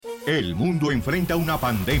El mundo enfrenta una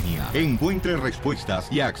pandemia. Encuentre respuestas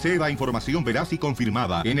y acceda a información veraz y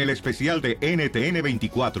confirmada en el especial de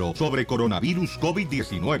NTN24 sobre coronavirus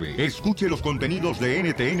COVID-19. Escuche los contenidos de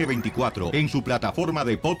NTN24 en su plataforma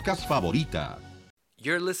de podcast favorita.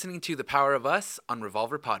 You're listening to The Power of Us on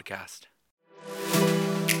Revolver Podcast.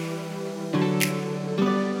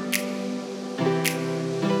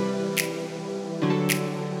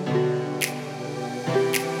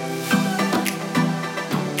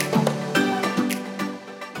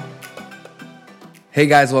 Hey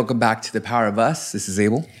guys, welcome back to The Power of Us. This is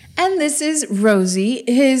Abel. And this is Rosie,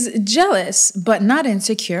 his jealous but not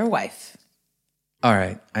insecure wife. All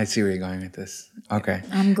right, I see where you're going with this. Okay.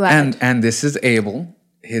 I'm glad. And this is Abel,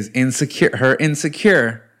 her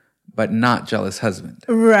insecure but not jealous husband.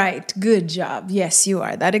 Right. Good job. Yes, you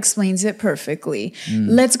are. That explains it perfectly.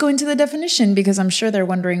 Let's go into the definition because I'm sure they're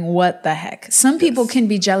wondering what the heck. Some people can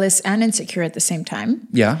be jealous and insecure at the same time.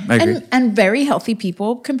 Yeah, I agree. And very healthy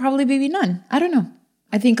people can probably be none. I don't know.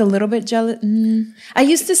 I think a little bit jealous. I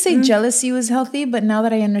used to say jealousy was healthy, but now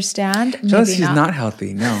that I understand, jealousy maybe is not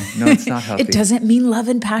healthy. No, it's not healthy. It doesn't mean love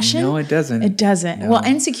and passion. No, it doesn't. It doesn't. No. Well,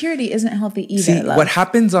 insecurity isn't healthy either. See, love. what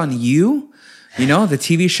happens on You, the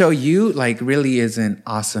TV show You, really isn't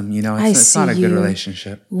awesome. It's not a good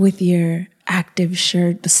relationship. With your active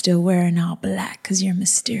shirt, but still wearing all black because you're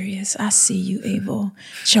mysterious. I see you, Abel.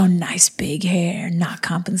 It's your nice big hair, not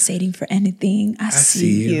compensating for anything. I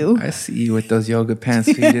see you. I see you with those yoga pants.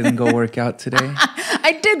 So you didn't go work out today?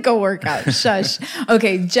 I did go work out. Shush.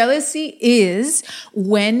 Okay, jealousy is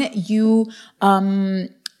when you...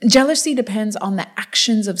 Jealousy depends on the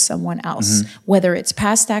actions of someone else, whether it's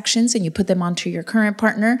past actions and you put them onto your current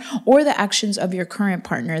partner or the actions of your current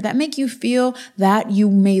partner that make you feel that you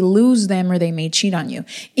may lose them or they may cheat on you.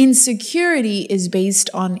 Insecurity is based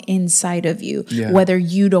on inside of you, whether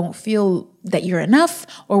you don't feel that you're enough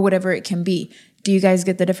or whatever it can be. Do you guys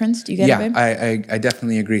get the difference? Do you get it, babe? I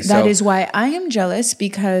definitely agree. That is why I am jealous,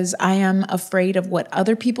 because I am afraid of what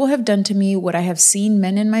other people have done to me, what I have seen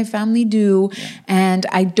men in my family do, and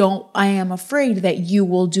I am afraid that you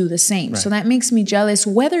will do the same. Right. So that makes me jealous,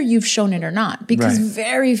 whether you've shown it or not, because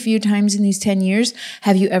very few times in these 10 years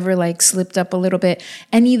have you ever slipped up a little bit.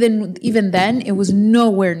 And even then, it was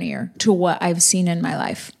nowhere near to what I've seen in my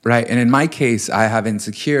life. Right. And in my case, I have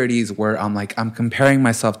insecurities where I'm comparing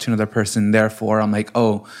myself to another person, therefore I'm like,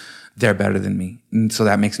 oh, they're better than me. And so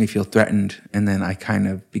that makes me feel threatened. And then I kind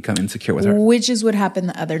of become insecure with her. Which is what happened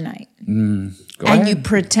the other night. Go ahead. You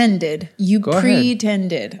pretended. Go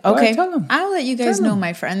pretended. Ahead. Okay. Tell them. I'll let you guys know,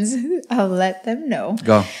 my friends. I'll let them know.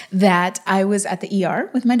 Go. That I was at the ER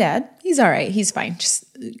with my dad. He's all right. He's fine. Just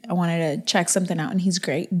I wanted to check something out and he's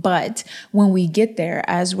great. But when we get there,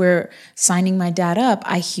 as we're signing my dad up,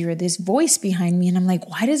 I hear this voice behind me and I'm like,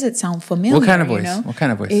 why does it sound familiar? What kind of voice? What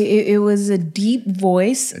kind of voice? It was a deep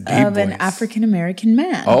voice of an African-American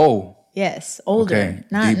man. Oh. Yes, older. Okay.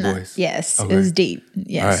 Not, deep voice. Yes, okay. It was deep.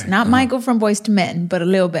 Yes, right. Not Michael from Boys to Men, but a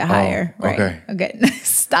little bit higher. Right. Okay.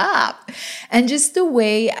 Stop. And just the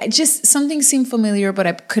way, something seemed familiar, but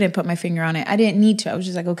I couldn't put my finger on it. I didn't need to. I was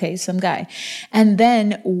just like, okay, some guy. And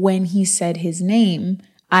then when he said his name,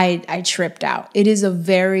 I tripped out. It is a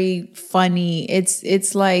very funny,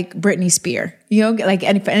 it's like Britney Spears.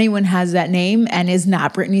 And if anyone has that name and is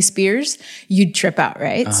not Britney Spears, you'd trip out,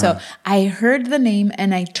 right? Uh-huh. So I heard the name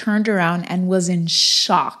and I turned around and was in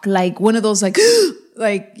shock. Like one of those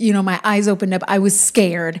my eyes opened up. I was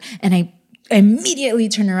scared and I immediately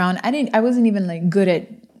turned around. I wasn't even good at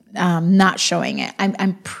not showing it.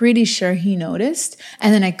 I'm pretty sure he noticed.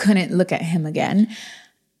 And then I couldn't look at him again.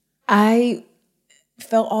 I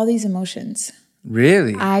felt all these emotions.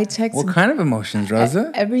 Really? I texted. What kind of emotions,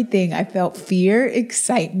 Rosa? Everything. I felt fear,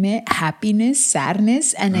 excitement, happiness,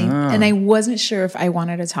 sadness, and I wasn't sure if I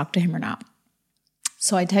wanted to talk to him or not.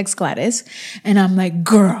 So I text Gladys and I'm like,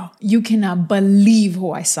 girl, you cannot believe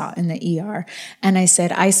who I saw in the ER. And I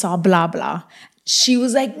said, I saw blah, blah. She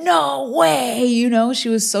was like, no way. She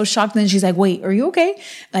was so shocked. Then she's like, wait, are you okay?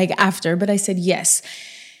 After, but I said, yes.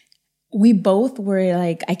 We both were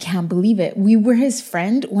like, I can't believe it. We were his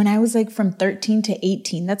friend when I was from 13 to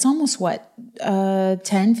 18. That's almost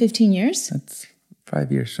 10, 15 years? That's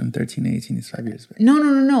 5 years. From 13 to 18 is 5 years.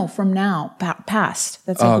 No. From now, past.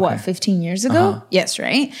 That's 15 years ago? Uh-huh. Yes,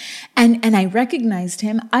 right? And I recognized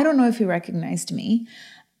him. I don't know if he recognized me.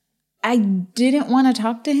 I didn't want to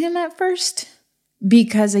talk to him at first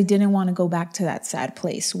because I didn't want to go back to that sad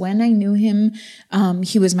place. When I knew him,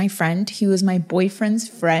 he was my friend. He was my boyfriend's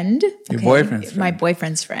friend. Your boyfriend's friend? My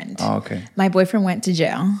boyfriend's friend. Oh, okay. My boyfriend went to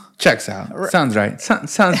jail. Checks out. Sounds right.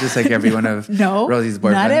 Sounds just like every one of No, Rosie's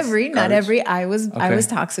boyfriends. Not every. I was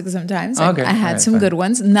toxic sometimes. Okay. I had some good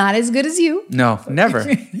ones. Not as good as you. No, never.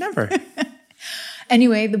 Never.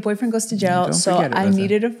 Anyway, the boyfriend goes to jail, so I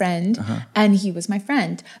needed a friend, and he was my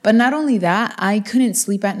friend. But not only that, I couldn't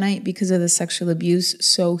sleep at night because of the sexual abuse,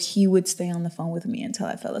 so he would stay on the phone with me until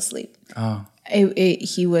I fell asleep. Oh.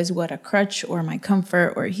 He was a crutch or my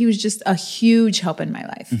comfort, or he was just a huge help in my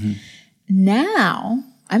life. Mm-hmm. Now,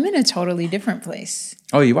 I'm in a totally different place.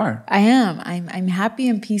 Oh, you are? I am. I'm happy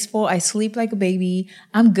and peaceful. I sleep like a baby.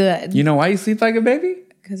 I'm good. You know why you sleep like a baby?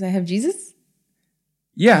 Because I have Jesus?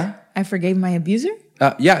 Yeah. I forgave my abuser?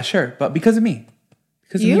 Yeah, sure. But because of me.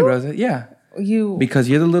 Because of me, Rosa. Yeah. Because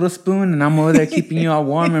you're the little spoon and I'm over there keeping you all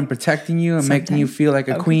warm and protecting you and making you feel like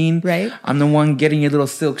a queen. Right. I'm the one getting your little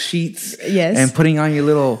silk sheets. Yes. And putting on your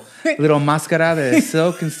little mascara de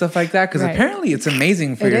silk and stuff like that. Because apparently it's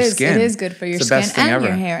amazing for your skin. It is good for your skin and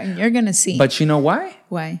your hair. And you're going to see. But you know why?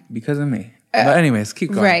 Why? Because of me. But anyways,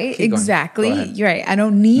 keep going. Right, keep exactly. Going. You're right. I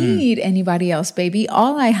don't need anybody else, baby.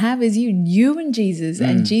 All I have is you and Jesus,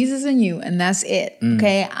 and Jesus and you, and that's it.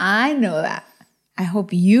 Okay, I know that. I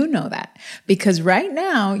hope you know that. Because right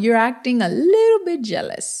now, you're acting a little bit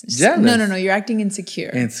jealous. Jealous? No. You're acting insecure.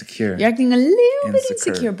 Insecure. You're acting a little bit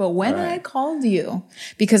insecure. But when I called you,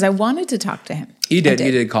 because I wanted to talk to him. You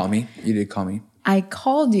did call me. I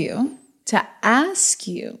called you to ask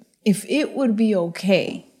you if it would be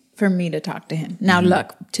okay for me to talk to him. Now,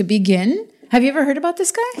 look, to begin, have you ever heard about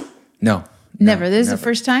this guy? No. Never. This is the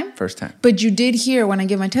first time? First time. But you did hear when I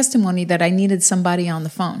gave my testimony that I needed somebody on the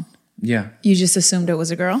phone. Yeah. You just assumed it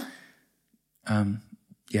was a girl?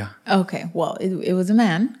 Yeah. Okay. Well, it was a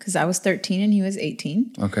man because I was 13 and he was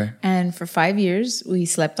 18. Okay. And for 5 years, we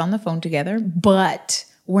slept on the phone together, but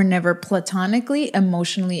we're never platonically,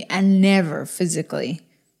 emotionally, and never physically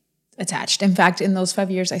attached. In fact, in those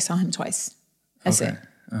 5 years, I saw him twice. That's it.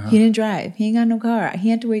 He didn't drive. He ain't got no car. He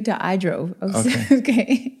had to wait till I drove.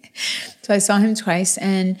 Okay. So I saw him twice.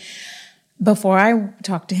 And before I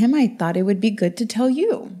talked to him, I thought it would be good to tell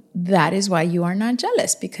you. That is why you are not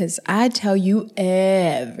jealous, because I tell you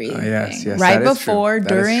everything. Yes, right before,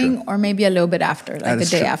 during, or maybe a little bit after, like the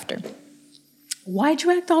day after. Why'd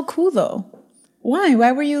you act all cool though? Why?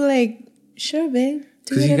 Why were you like, sure, babe?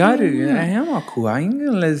 Because you got it. I am all cool. I ain't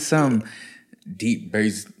gonna let some deep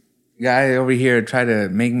bass guy over here try to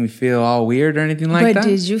make me feel all weird or anything like that. But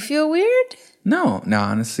did you feel weird? No,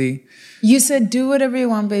 honestly. You said, do whatever you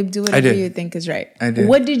want, babe. Do whatever you think is right. I did.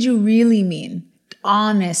 What did you really mean?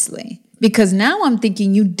 Honestly. Because now I'm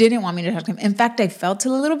thinking you didn't want me to talk to him. In fact, I felt it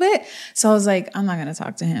a little bit. So I was like, I'm not going to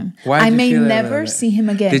talk to him. I may never see him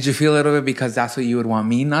again. Did you feel a little bit because that's what you would want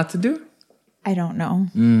me not to do? I don't know.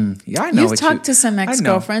 Yeah, I know. You've talked to some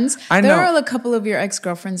ex-girlfriends. I know. There are a couple of your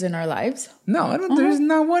ex-girlfriends in our lives. No, I don't, there's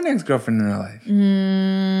not one ex-girlfriend in our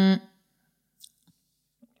life.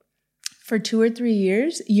 For 2 or 3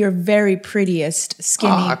 years, you're very prettiest,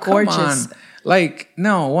 skinny, gorgeous. On. Like,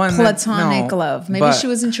 no, one. Platonic love. Maybe she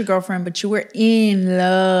wasn't your girlfriend, but you were in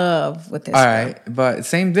love with this girl. All right, but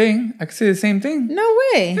same thing. I could say the same thing. No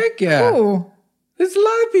way. Heck yeah. Ooh. There's a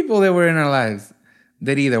lot of people that were in our lives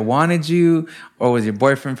that either wanted you or was your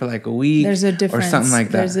boyfriend for like a week. There's a difference. Or something like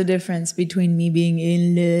that. There's a difference between me being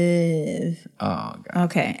in love. Oh, God.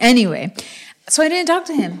 Okay. Anyway, so I didn't talk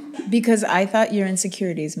to him because I thought your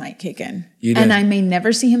insecurities might kick in. You did. And I may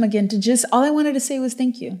never see him again. All I wanted to say was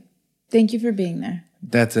thank you. Thank you for being there.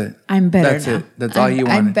 That's it. I'm better That's now. it. That's all you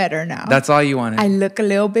wanted. I'm better now. That's all you wanted. I look a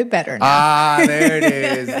little bit better now. Ah, there it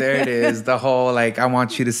is. There it is. The whole, like, I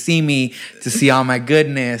want you to see me, to see all my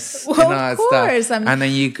goodness and all that stuff. And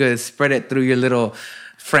then you could spread it through your little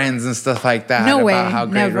friends and stuff like that. No about way. How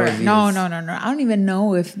great Never. Rosie No. is. I don't even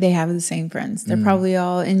know if they have the same friends. They're probably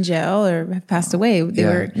all in jail or have passed away. They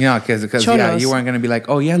were because you weren't going to be like,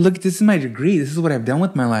 oh, yeah, look, this is my degree. This is what I've done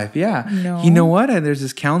with my life. Yeah. No. You know what? There's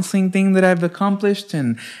this counseling thing that I've accomplished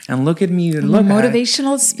and look at me. Look,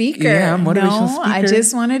 motivational speaker. Yeah, motivational speaker. I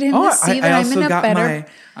just wanted him to see that I'm in a better...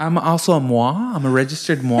 I'm also a moi. I'm a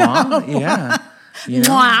registered moi. Yeah. You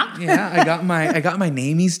know? Yeah, I got my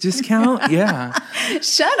Namies discount. Yeah.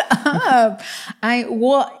 Shut up.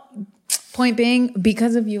 Point being,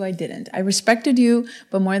 because of you, I didn't. I respected you,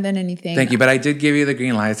 but more than anything. Thank you, but I did give you the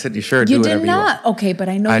green light. I said, you sure do whatever you want. You did not. Okay, but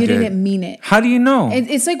I know you didn't mean it. How do you know?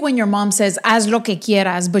 It's like when your mom says, haz lo que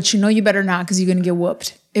quieras, but you know you better not because you're going to get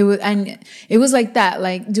whooped. It was like that.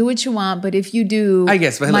 Like, do what you want, but if you do, I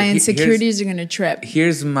guess, but my insecurities are going to trip.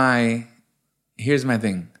 Here's my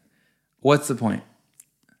thing. What's the point?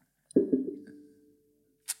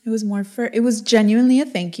 It was it was genuinely a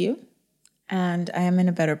thank you. And I am in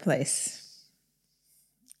a better place.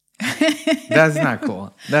 That's not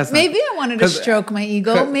cool. Maybe I wanted to stroke my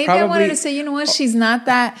ego. Maybe I wanted to say, you know what? She's not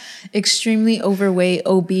that extremely overweight,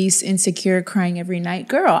 obese, insecure, crying every night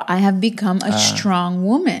girl. I have become a strong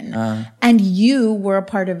woman. And you were a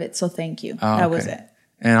part of it. So thank you. That was it.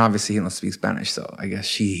 And obviously he don't speak Spanish. So I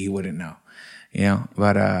guess he wouldn't know, you know,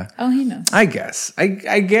 but, he knows. I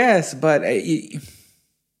guess, but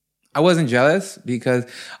I wasn't jealous because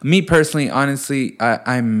me personally, honestly,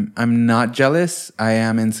 I'm not jealous. I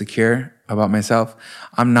am insecure about myself.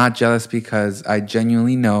 I'm not jealous because I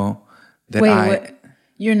genuinely know that Wait,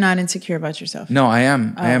 you're not insecure about yourself? No, I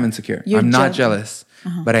am. I am insecure. I'm not jealous,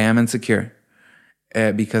 but I am insecure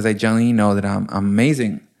because I genuinely know that I'm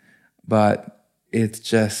amazing. But it's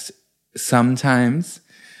just sometimes,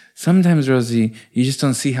 Rosie, you just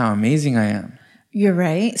don't see how amazing I am. You're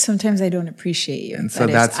right. Sometimes I don't appreciate you. And so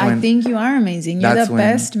I think you are amazing. You're the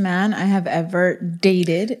best man I have ever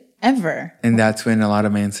dated, ever. And that's when a lot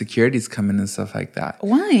of my insecurities come in and stuff like that.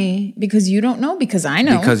 Why? Because you don't know? Because I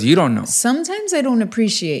know. Because you don't know. Sometimes I don't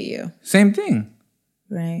appreciate you. Same thing.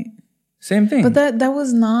 Right. Same thing. But that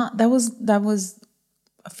was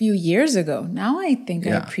a few years ago. Now I think I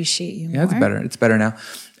appreciate you more. Yeah, it's better. It's better now.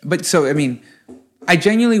 But so, I mean, I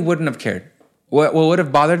genuinely wouldn't have cared. What would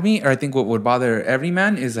have bothered me, or I think what would bother every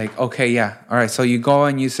man, is like, okay, yeah, all right, so you go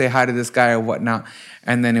and you say hi to this guy or whatnot,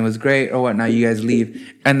 and then it was great or whatnot, you guys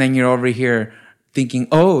leave, and then you're over here thinking,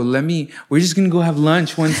 we're just gonna go have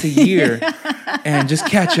lunch once a year and just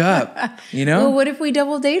catch up, you know? Well, what if we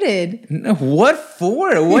double dated? No, what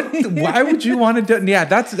for? Why would you want to do? Yeah,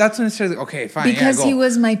 that's when it's like, okay, fine. Because he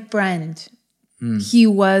was my friend. He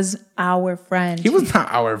was our friend. He was not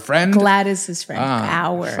our friend. Gladys's friend.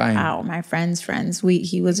 My friend's friends.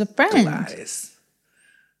 He was a friend. Gladys.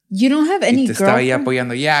 You don't have any girlfriend?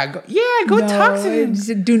 Go talk to him.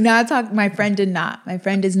 Do not talk. My friend did not. My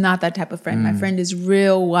friend is not that type of friend. My friend is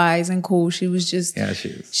real wise and cool. She was just... Yeah, she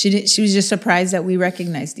is. She was just surprised that we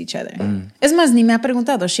recognized each other. Es más, ni me ha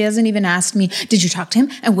preguntado. She hasn't even asked me, did you talk to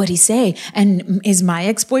him? And what'd he say? And is my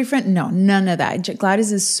ex-boyfriend? No, none of that.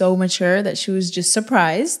 Gladys is so mature that she was just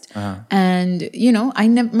surprised. And, you know,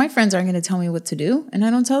 my friends aren't going to tell me what to do. And I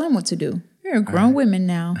don't tell them what to do. You're grown women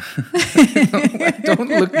now. Don't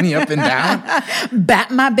look me up and down.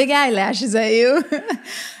 Bat my big eyelashes at you.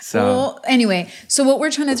 Well, anyway, so what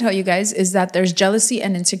we're trying to tell you guys is that there's jealousy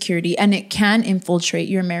and insecurity, and it can infiltrate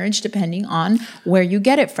your marriage depending on where you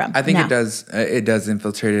get it from. I think it does. It does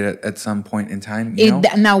infiltrate it at some point in time.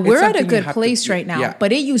 Now we're at a good place right now,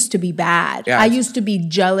 but it used to be bad. Yeah, I used to be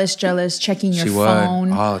jealous, checking your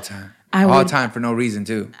phone all the time. All the time for no reason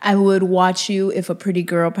too. I would watch you if a pretty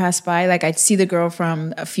girl passed by. Like I'd see the girl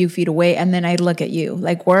from a few feet away, and then I'd look at you.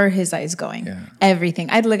 Like where are his eyes going? Yeah. Everything.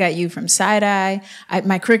 I'd look at you from side eye.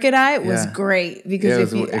 My crooked eye was great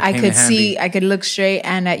because I could look straight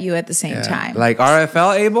and at you at the same time. Like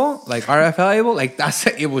RFL Abel, like that's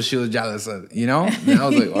the Abel she was jealous of. You know? And I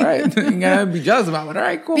was like, all right, you gotta be jealous about it. All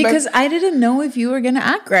right, cool. Because I didn't know if you were gonna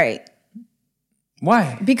act right.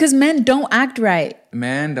 Why? Because men don't act right.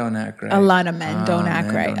 Men don't act right. A lot of men don't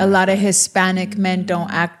act right. A lot of Hispanic men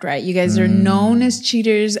don't act right. You guys are known as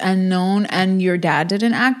cheaters and your dad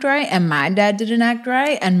didn't act right, and my dad didn't act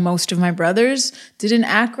right, and most of my brothers didn't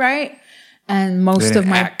act right, and most of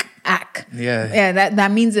my act. Yeah,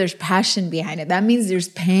 that means there's passion behind it. That means there's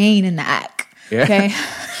pain in the act. Yeah. Okay.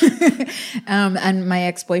 And my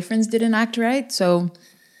ex-boyfriends didn't act right, so...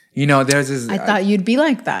 You know, there's this... I thought you'd be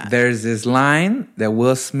like that. There's this line that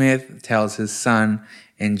Will Smith tells his son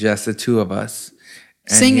in Just the Two of Us.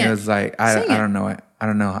 And Sing it. He was like, I don't know it. I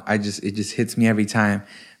don't know. It just hits me every time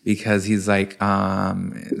because he's like,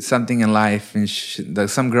 something in life and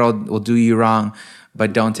some girl will do you wrong,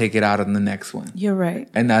 but don't take it out on the next one. You're right.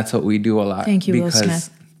 And that's what we do a lot. Thank you, Will Smith.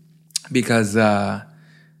 Because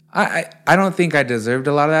I don't think I deserved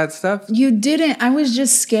a lot of that stuff. You didn't. I was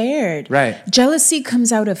just scared. Right. Jealousy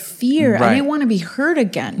comes out of fear. Right. I didn't want to be hurt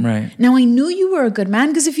again. Right. Now, I knew you were a good man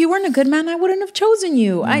because if you weren't a good man, I wouldn't have chosen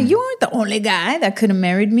you. You weren't the only guy that could have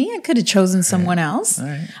married me. I could have chosen someone else.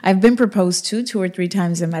 Right. I've been proposed to 2 or 3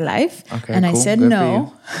 times in my life. Okay, and cool. I said good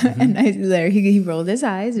no. And he rolled his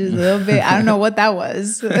eyes. It was a little bit, I don't know what that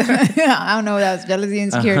was. I don't know if that was jealousy,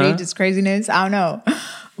 insecurity, just craziness. I don't know.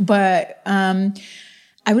 But...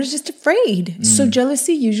 I was just afraid. So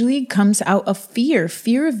jealousy usually comes out of fear.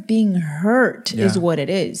 Fear of being hurt is what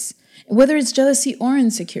it is. Whether it's jealousy or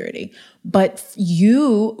insecurity. But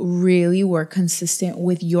you really were consistent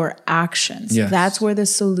with your actions. Yes. That's where the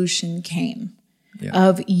solution came.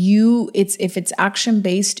 of you. If it's action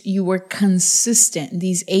based, you were consistent.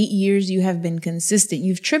 These 8 years you have been consistent.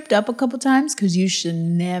 You've tripped up a couple times because you should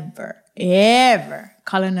never, ever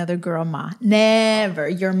call another girl ma. Never.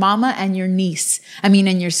 Your mama and your niece. And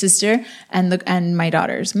your sister and my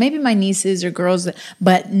daughters. Maybe my nieces or girls,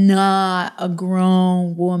 but not a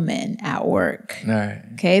grown woman at work. All right.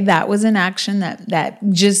 Okay, that was an action that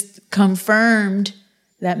just confirmed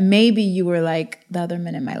that maybe you were like the other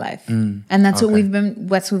men in my life. And that's what we've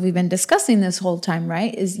been discussing this whole time,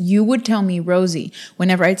 right? Is you would tell me, Rosie,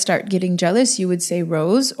 whenever I'd start getting jealous, you would say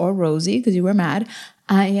Rose or Rosie, because you were mad.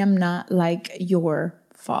 I am not like your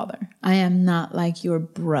father. I am not like your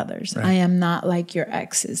brothers. Right. I am not like your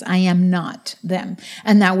exes. I am not them.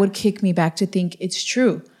 And that would kick me back to think it's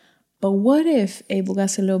true. But what if Abel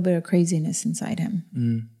got a little bit of craziness inside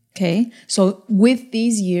him? Okay. So with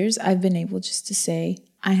these years, I've been able just to say,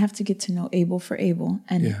 I have to get to know Abel for Abel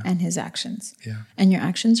and his actions. Yeah. And your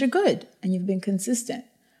actions are good and you've been consistent.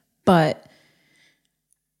 But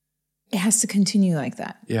it has to continue like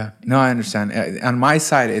that. Yeah. No, I understand. On my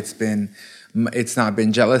side, it's not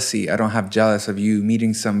been jealousy. I don't have jealous of you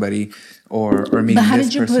meeting somebody or meeting this person. But how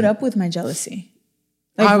did you put up with my jealousy?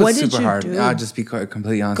 Like, what did you do? I'll just be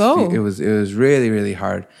completely honest with you. It was really, really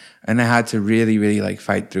hard. And I had to really, really like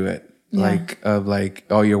fight through it. Yeah.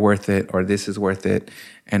 Oh, you're worth it, or this is worth it,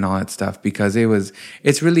 and all that stuff. Because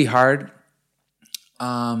it's really hard.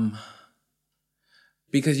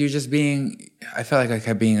 Because you're just I felt like I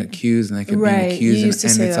kept being accused and I kept being accused. You used to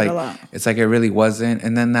say it's that like, a lot. It's like it really wasn't.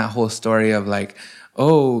 And then that whole story of like,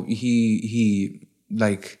 oh, he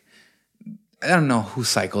like, I don't know who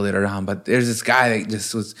cycled it around, but there's this guy that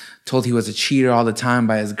just was told he was a cheater all the time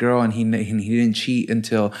by his girl, and he didn't cheat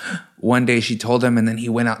until one day she told him, and then he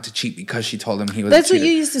went out to cheat because she told him he was a cheater. That's what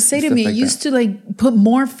you used to say to me. You used to like put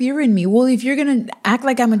more fear in me. Well, if you're going to act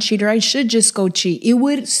like I'm a cheater, I should just go cheat. It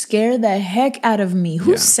would scare the heck out of me.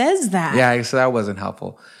 Who says that? Yeah, so that wasn't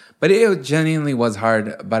helpful. But it genuinely was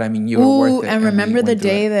hard. But you were worth it. And remember the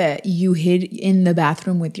day that you hid in the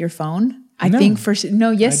bathroom with your phone?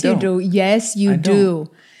 Yes, you do. Yes, you do.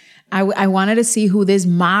 I wanted to see who this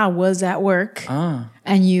ma was at work. And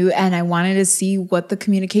I wanted to see what the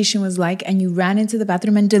communication was like. And you ran into the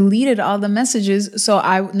bathroom and deleted all the messages. So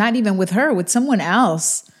not even with her, with someone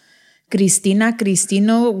else.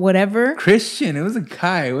 Cristino, whatever. Christian, it was a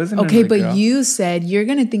guy. It wasn't okay, but girl. You said you're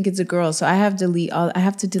gonna think it's a girl, so I have to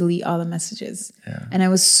delete all the messages. Yeah. And I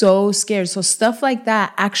was so scared. So stuff like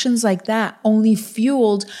that, actions like that, only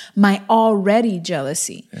fueled my already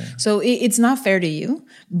jealousy. Yeah. So it's not fair to you,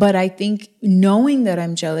 but I think knowing that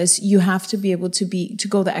I'm jealous, you have to be able to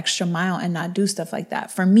go the extra mile and not do stuff like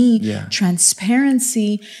that. For me,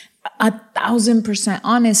 transparency, 1,000%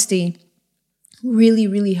 honesty really,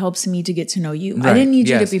 really helps me to get to know you. Right. I didn't need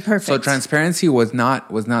you to be perfect. So transparency was not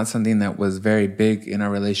something that was very big in our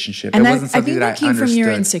relationship. And it wasn't something that I came understood. From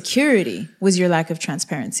your insecurity, was your lack of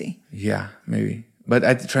transparency. Yeah, maybe.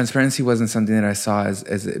 But transparency wasn't something that I saw as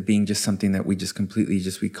it being just something that we just completely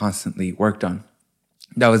we constantly worked on.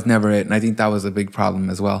 That was never it. And I think that was a big problem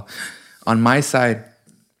as well. On my side,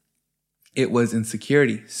 it was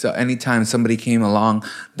insecurity. So anytime somebody came along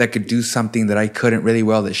that could do something that I couldn't really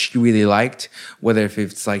well, that she really liked, whether if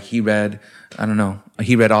it's like he read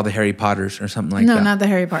all the Harry Potters or something like that. No, not the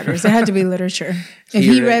Harry Potters. It had to be literature. If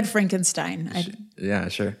he read Frankenstein. Yeah,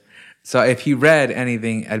 sure. So if he read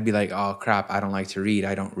anything, I'd be like, oh crap, I don't like to read.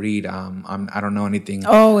 I don't read. I don't know anything.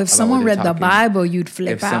 Oh, if someone read the Bible, you'd flip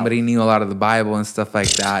out. If somebody knew a lot of the Bible and stuff like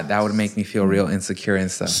that, that would make me feel real insecure and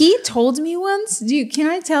stuff. He told me once, can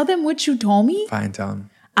I tell them what you told me? Fine, tell him.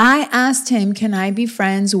 I asked him, can I be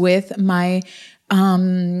friends with my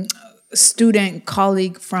student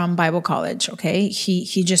colleague from Bible college? Okay.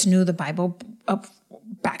 He just knew the Bible up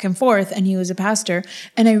back and forth, and he was a pastor,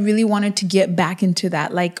 and I really wanted to get back into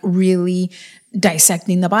that, like really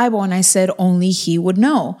dissecting the Bible, and I said only he would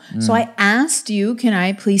know. So I asked you, can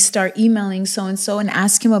I please start emailing so-and-so and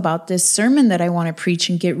ask him about this sermon that I want to preach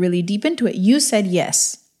and get really deep into it? You said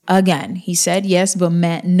yes. Again, he said yes, but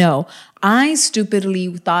meant no. I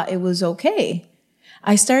stupidly thought it was okay.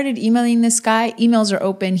 I started emailing this guy. Emails are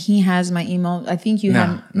open. He has my email. I think you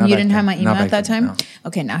didn't have my email at that time. No.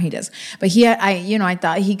 Okay, now he does. But I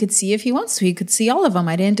thought he could see if he wants to. He could see all of them.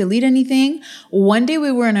 I didn't delete anything. One day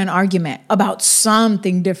we were in an argument about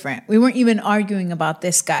something different. We weren't even arguing about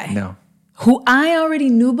this guy. No. Who I already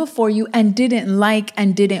knew before you and didn't like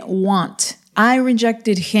and didn't want. I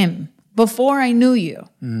rejected him before I knew you.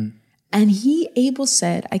 Mm. And Abel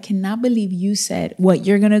said, I cannot believe you said, what,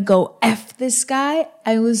 you're going to go F this guy?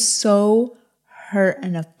 I was so hurt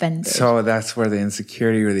and offended. So that's where the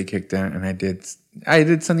insecurity really kicked in. And I did I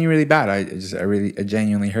did something really bad. I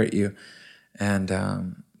genuinely hurt you. And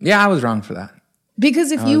I was wrong for that.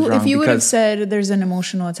 Because if you would have said there's an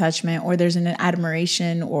emotional attachment or there's an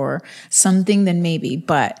admiration or something, then maybe.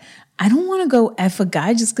 But I don't want to go F a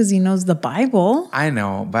guy just because he knows the Bible. I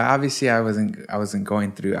know, but obviously I was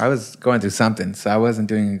going through something. So I wasn't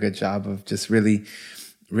doing a good job of just really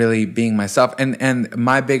being myself. And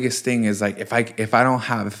my biggest thing is like, if a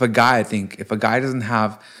guy doesn't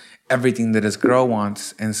have everything that his girl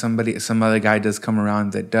wants and some other guy does come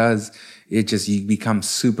around that does, you become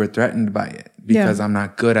super threatened by it because I'm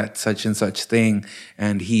not good at such and such thing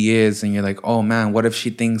and he is, and you're like, oh man, what if she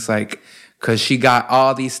thinks like, because she got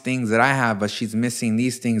all these things that I have, but she's missing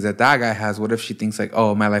these things that guy has. What if she thinks like,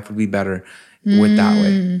 oh, my life would be better with that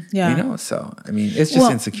way? Yeah. So, I mean, it's just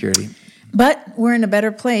insecurity. But we're in a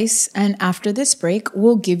better place. And after this break,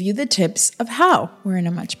 we'll give you the tips of how we're in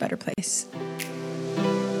a much better place.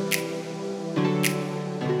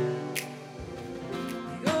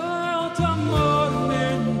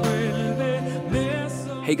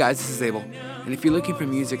 Hey guys, this is Abel. And if you're looking for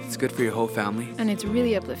music that's good for your whole family, and it's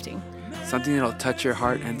really uplifting, something that'll touch your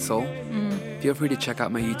heart and soul, feel free to check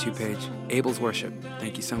out my YouTube page, Abel's Worship.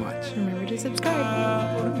 Thank you so much. Remember to subscribe.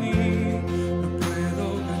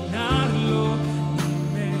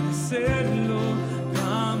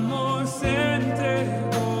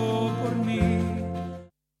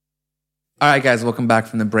 All right, guys, welcome back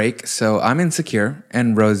from the break. So I'm insecure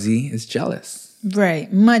and Rosie is jealous.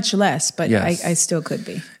 Right. Much less, but yes. I still could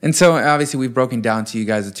be. And so obviously we've broken down to you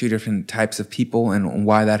guys the two different types of people and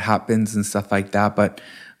why that happens and stuff like that.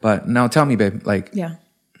 But now tell me, babe, like,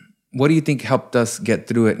 what do you think helped us get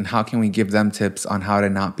through it and how can we give them tips on how to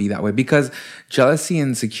not be that way? Because jealousy and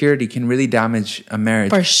insecurity can really damage a marriage.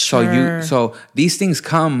 For sure. So these things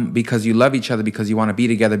come because you love each other, because you want to be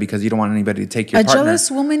together, because you don't want anybody to take your partner. A jealous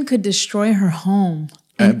woman could destroy her home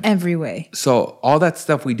in every way. So all that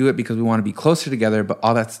stuff, we do it because we want to be closer together, but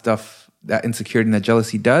all that stuff, that insecurity and that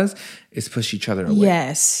jealousy does is push each other away.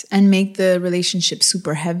 Yes, and make the relationship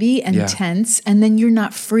super heavy and tense, and then you're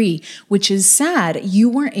not free, which is sad. You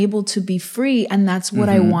weren't able to be free, and that's what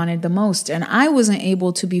I wanted the most. And I wasn't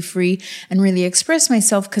able to be free and really express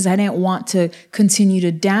myself because I didn't want to continue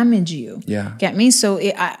to damage you. Yeah. Get me? So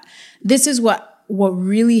this is what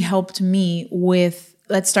really helped me with,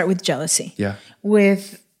 let's start with jealousy. Yeah.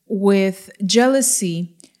 With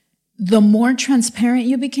jealousy, the more transparent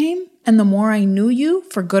you became, and the more I knew you,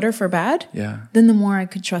 for good or for bad, then the more I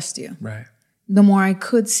could trust you. Right. The more I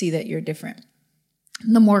could see that you're different.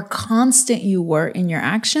 The more constant you were in your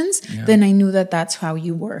actions, then I knew that that's how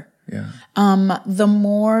you were. Yeah. The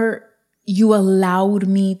more you allowed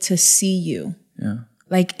me to see you. Yeah.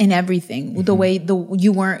 Like in everything, the way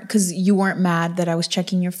you weren't mad that I was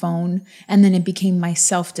checking your phone, and then it became my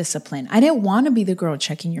self-discipline. I didn't want to be the girl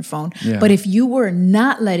checking your phone, but if you were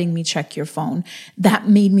not letting me check your phone, that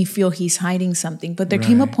made me feel he's hiding something. But there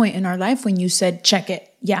came a point in our life when you said, check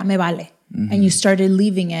it, ya me vale, and you started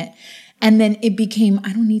leaving it. And then it became,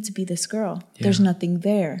 I don't need to be this girl. There's nothing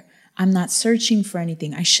there. I'm not searching for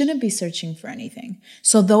anything. I shouldn't be searching for anything.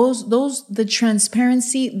 So the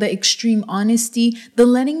transparency, the extreme honesty, the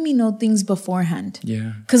letting me know things beforehand.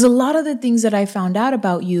 Yeah. Because a lot of the things that I found out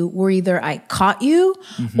about you were either I caught you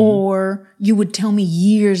or you would tell me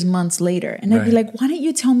years, months later. And I'd be like, why don't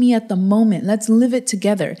you tell me at the moment? Let's live it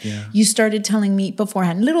together. Yeah. You started telling me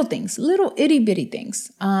beforehand, little things, little itty bitty things.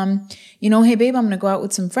 Hey babe, I'm going to go out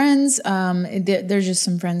with some friends. There's just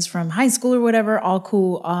some friends from high school or whatever. All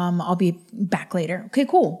cool. I'll be back later. Okay,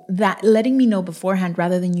 cool. That letting me know beforehand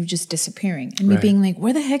rather than you just disappearing and me being like,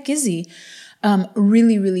 where the heck is he?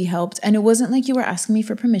 Really, really helped. And it wasn't like you were asking me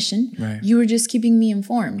for permission. Right. You were just keeping me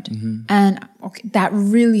informed. And that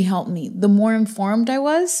really helped me. The more informed I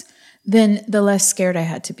was, then the less scared I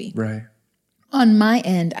had to be. Right. On my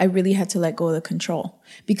end, I really had to let go of the control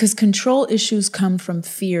because control issues come from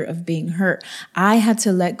fear of being hurt. I had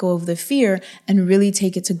to let go of the fear and really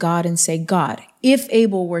take it to God and say, God, if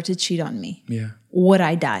Abel were to cheat on me, would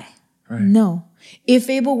I die? Right. No. If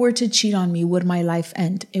Abel were to cheat on me, would my life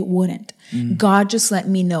end? It wouldn't. God just let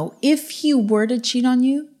me know. If he were to cheat on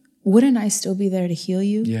you, wouldn't I still be there to heal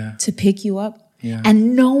you, to pick you up? Yeah.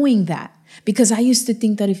 And knowing that, because I used to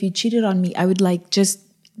think that if you cheated on me, I would just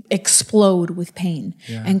explode with pain.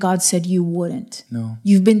 Yeah. And God said, you wouldn't. No.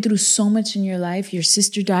 You've been through so much in your life. Your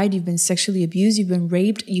sister died. You've been sexually abused. You've been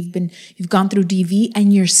raped. You've gone through DV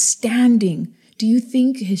and you're standing. Do you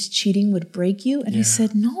think his cheating would break you? And I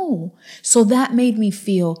said, no. So that made me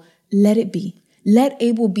feel, let it be. Let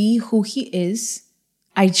Abel be who he is.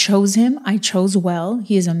 I chose him. I chose well.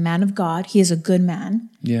 He is a man of God. He is a good man.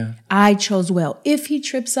 Yeah. I chose well. If he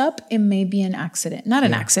trips up, it may be an accident. Not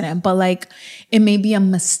an accident, but like it may be a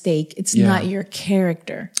mistake. It's not your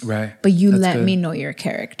character. Right. But you That's let good. me know your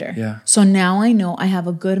character. Yeah. So now I know I have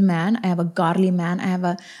a good man. I have a godly man. I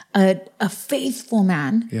have a faithful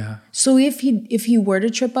man. Yeah. So if he were to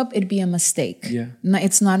trip up, it'd be a mistake. Yeah.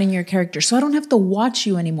 It's not in your character. So I don't have to watch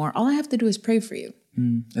you anymore. All I have to do is pray for you.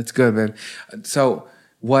 That's good, babe. So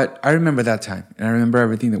what I remember that time, and I remember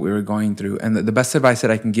everything that we were going through. And the best advice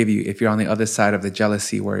that I can give you, if you're on the other side of the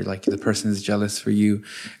jealousy, where like the person is jealous for you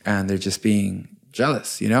and they're just being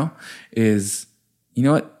jealous, is, you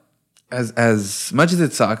know what? As much as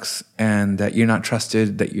it sucks and that you're not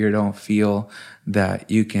trusted, that you don't feel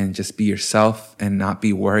that you can just be yourself and not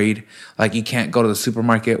be worried. Like you can't go to the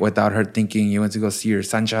supermarket without her thinking you went to go see your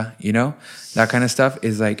Sancha, that kind of stuff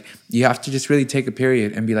is like, you have to just really take a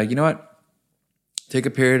period and be like, you know what? Take a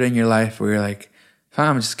period in your life where you're like, fine,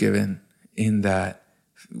 I'm just giving in that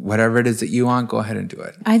whatever it is that you want, go ahead and do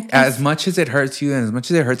it. As much as it hurts you and as much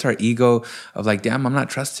as it hurts our ego of like, damn, I'm not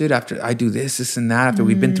trusted after I do this and that, after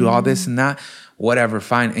we've been through all this and that, whatever,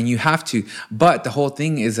 fine. And you have to. But the whole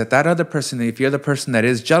thing is that other person, if you're the person that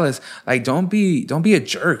is jealous, like don't be a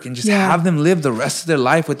jerk and just have them live the rest of their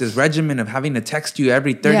life with this regimen of having to text you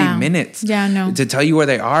every 30 minutes to tell you where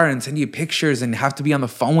they are and send you pictures and have to be on the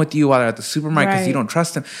phone with you while they're at the supermarket because you don't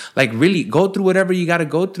trust them. Like really go through whatever you got to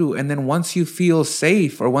go through. And then once you feel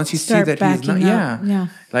safe or once you see that he's not,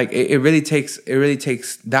 like it really takes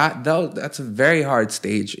that though. That's a very hard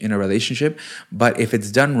stage in a relationship. But if it's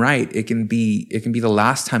done right, it can be the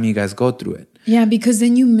last time you guys go through it. Yeah, because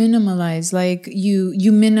then you minimize, like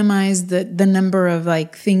you minimize the number of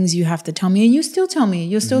like things you have to tell me, and you still tell me,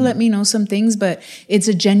 you'll still let me know some things, but it's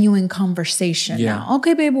a genuine conversation now.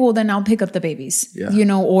 Okay, baby, well then I'll pick up the babies,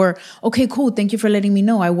 or okay, cool, thank you for letting me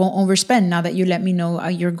know. I won't overspend now that you let me know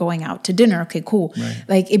you're going out to dinner. Okay, cool. Right.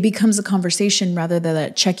 Like it becomes a conversation rather than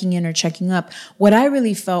a checking in or checking up. What I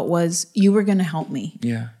really felt was you were going to help me.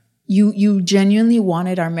 Yeah. You genuinely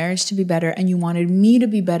wanted our marriage to be better and you wanted me to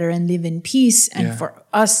be better and live in peace and for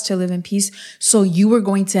us to live in peace. So you were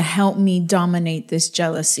going to help me dominate this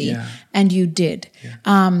jealousy and you did. Yeah.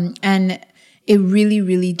 And it really,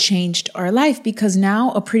 really changed our life because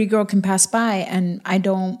now a pretty girl can pass by and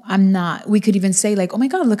we could even say like, oh my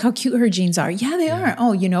God, look how cute her jeans are. Yeah, they are.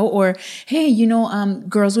 Oh, or hey,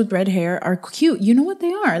 girls with red hair are cute. You know what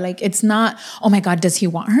they are? Like, it's not, oh my God, does he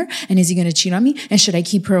want her? And is he going to cheat on me? And should I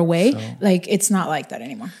keep her away? Like, it's not like that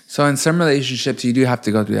anymore. So in some relationships, you do have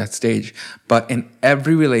to go through that stage. But in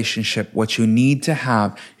every relationship, what you need to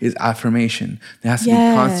have is affirmation. There has to be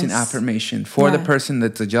constant affirmation for the person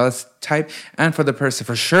that's a jealous type and for the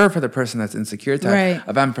person that's insecure type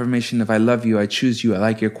of affirmation of I love you, I choose you, I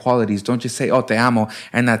like your qualities. Don't just say, oh, te amo,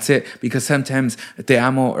 and that's it. Because sometimes te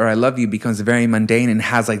amo or I love you becomes very mundane and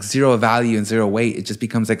has like zero value and zero weight. It just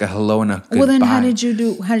becomes like a hello and a goodbye. Well, then how did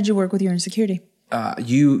you work with your insecurity?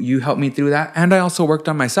 You helped me through that. And I also worked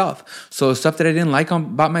on myself. So stuff that I didn't like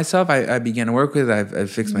about myself, I began to work with.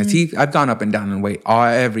 I've fixed my teeth. I've gone up and down in weight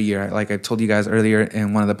every year. Like I told you guys earlier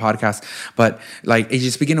in one of the podcasts, but like it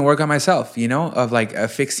just began to work on myself, of like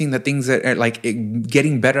fixing the things that are like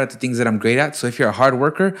getting better at the things that I'm great at. So if you're a hard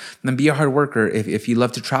worker, then be a hard worker. If you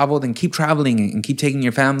love to travel, then keep traveling and keep taking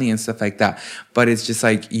your family and stuff like that. But it's just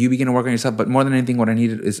like you begin to work on yourself. But more than anything, what I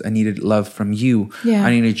needed love from you. Yeah. I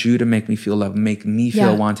needed you to make me feel loved, make me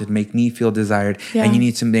feel wanted, make me feel desired. And you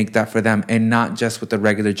need to make that for them and not just with the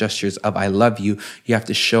regular gestures of I love you. You have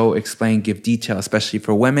to show, explain, give detail, especially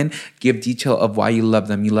for women. Give detail of why you love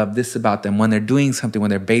them. You love this about them. When they're doing something, when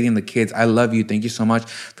they're bathing the kids, I love you. Thank you so much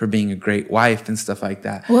for being a great wife and stuff like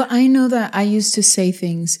that. Well, I know that I used to say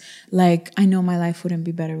things like, I know my life wouldn't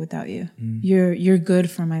be better without you. You're good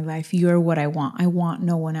for my life. You're what I want. I want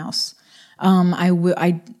no one else.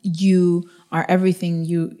 You are everything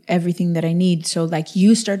that I need. So like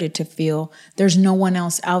you started to feel there's no one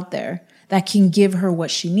else out there that can give her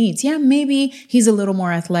what she needs. Yeah, maybe he's a little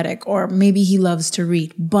more athletic or maybe he loves to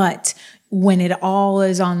read. But when it all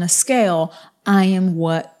is on the scale, I am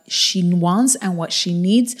what she wants and what she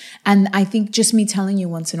needs. And I think just me telling you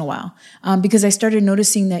once in a while, because I started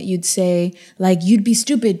noticing that you'd say like, you'd be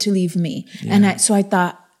stupid to leave me. Yeah. And so I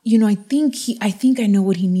thought, I think I know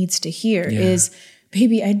what he needs to hear is,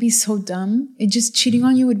 baby, I'd be so dumb. Just cheating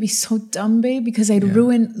on you would be so dumb, babe, because I'd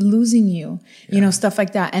ruin losing you, stuff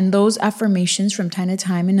like that. And those affirmations from time to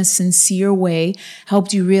time in a sincere way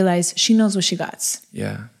helped you realize she knows what she got.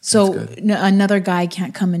 Yeah. So another guy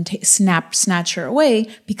can't come and snatch her away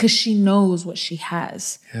because she knows what she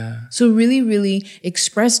has. Yeah. So really, really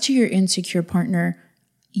express to your insecure partner,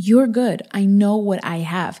 you're good. I know what I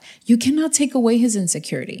have. You cannot take away his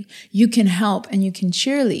insecurity. You can help and you can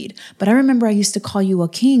cheerlead. But I remember I used to call you a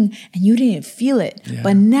king and you didn't feel it. Yeah.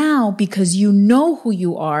 But now, because you know who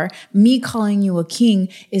you are, me calling you a king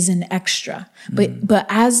is an extra. But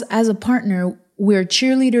as a partner, we're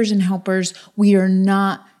cheerleaders and helpers. We are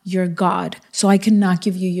not your God. So I cannot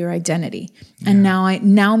give you your identity. Yeah. And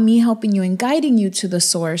now me helping you and guiding you to the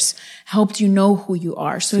source helped you know who you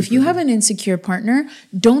are. So if you have an insecure partner,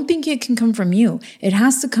 don't think it can come from you. It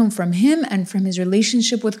has to come from him and from his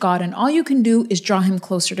relationship with God. And all you can do is draw him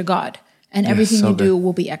closer to God. And everything you do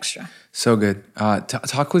will be extra. So good.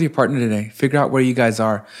 Talk with your partner today. Figure out where you guys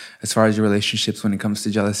are as far as your relationships when it comes to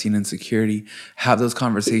jealousy and insecurity. Have those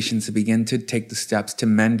conversations to begin to take the steps to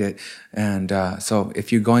mend it. And so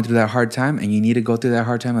if you're going through that hard time and you need to go through that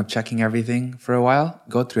hard time of checking everything for a while,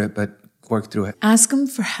 go through it, but work through it. Ask them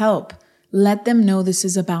for help. Let them know this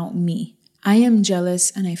is about me. I am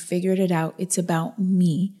jealous and I figured it out. It's about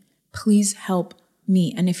me. Please help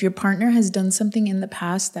me. And if your partner has done something in the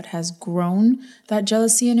past that has grown that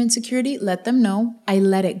jealousy and insecurity, let them know. I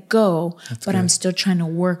let it go, but I'm still trying to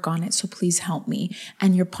work on it. So please help me.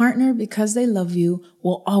 And your partner, because they love you,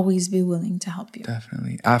 will always be willing to help you.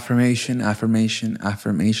 Definitely. Affirmation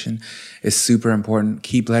is super important.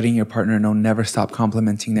 Keep letting your partner know. Never stop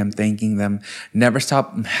complimenting them, thanking them. Never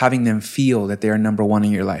stop having them feel that they are number one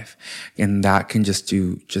in your life. And that can just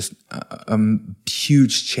do a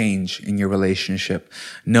huge change in your relationship.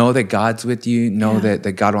 Know that God's with you. Know that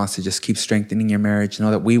God wants to just keep strengthening your marriage. Know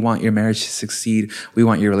that we want your marriage to succeed. We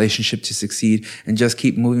want your relationship to succeed. And just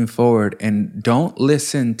keep moving forward. And don't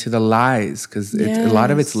listen to the lies, because a lot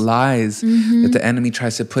of it's lies that the enemy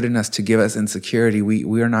tries to put in us to give us insecurity.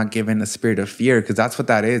 We are not given a spirit of fear, because that's what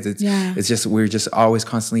that is. It's just, we're just always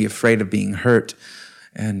constantly afraid of being hurt.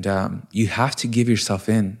 And you have to give yourself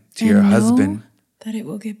in to your husband. That it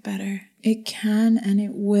will get better. It can and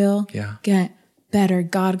it will get better.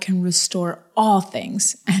 God can restore all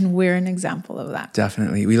things. And we're an example of that.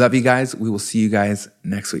 Definitely. We love you guys. We will see you guys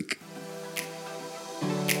next week.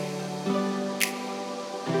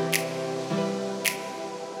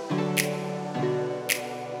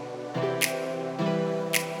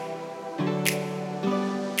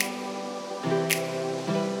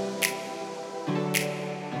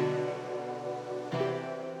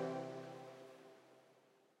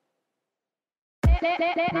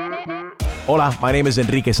 Hola, my name is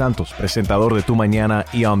Enrique Santos, presentador de Tu Mañana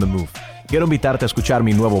y On The Move. Quiero invitarte a escuchar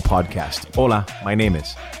mi nuevo podcast, Hola, my name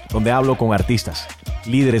is, donde hablo con artistas,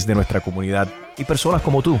 líderes de nuestra comunidad y personas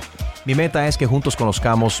como tú. Mi meta es que juntos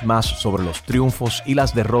conozcamos más sobre los triunfos y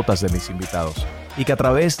las derrotas de mis invitados y que a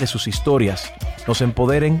través de sus historias nos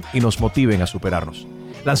empoderen y nos motiven a superarnos.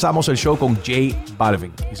 Lanzamos el show con J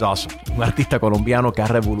Balvin, he's awesome, un artista colombiano que ha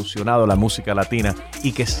revolucionado la música latina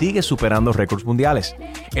y que sigue superando récords mundiales.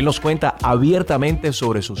 Él nos cuenta abiertamente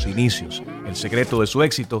sobre sus inicios, el secreto de su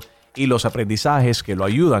éxito y los aprendizajes que lo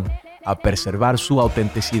ayudan a preservar su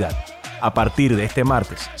autenticidad. A partir de este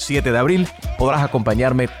martes, 7 de abril, podrás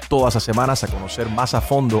acompañarme todas las semanas a conocer más a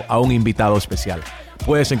fondo a un invitado especial.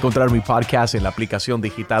 Puedes encontrar mi podcast en la aplicación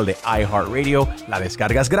digital de iHeartRadio, la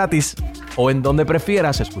descargas gratis, o en donde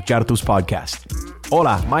prefieras escuchar tus podcasts.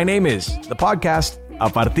 Hola, my name is The Podcast, a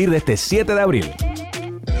partir de este 7 de abril.